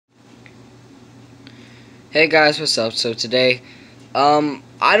Hey guys, what's up? So today,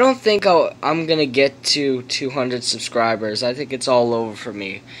 I don't think I'm gonna get to 200 subscribers. I think it's all over for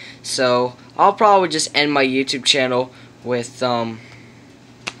me. So I'll probably just end my YouTube channel with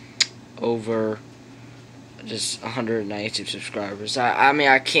over just 192 subscribers. I mean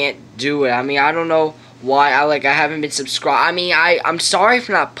I can't do it. I mean I don't know why I haven't been subscribed. I mean I'm sorry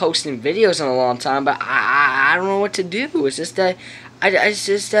for not posting videos in a long time, but I don't know what to do. It's just that it's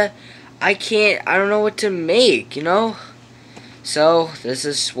just that I can't. I don't know what to make. So this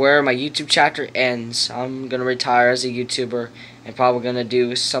is where my YouTube chapter ends. I'm gonna retire as a YouTuber and probably gonna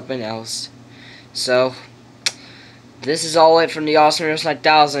do something else. So this is all it from the Awesome Heroes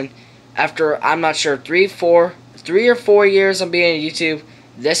 9000. After I'm not sure 3 or 4 years of being on YouTube,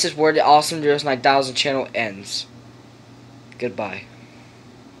 this is where the Awesome Heroes 9000 channel ends. Goodbye.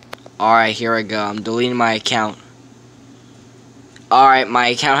 Alright, here I go. I'm deleting my account. Alright, my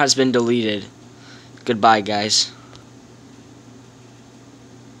account has been deleted. Goodbye, guys.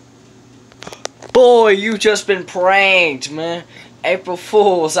 Boy, you just been pranked, man. April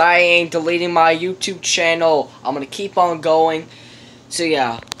Fools, I ain't deleting my YouTube channel. I'm gonna keep on going. So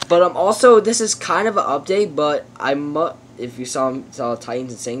yeah, but also this is kind of an update, but if you saw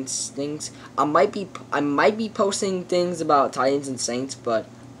Titans and Saints things, I might be posting things about Titans and Saints, but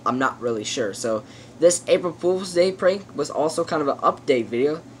I'm not really sure. So this April Fool's Day prank was also kind of an update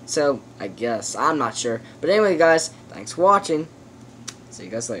video. So I guess I'm not sure. But anyway, guys, thanks for watching. See you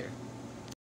guys later.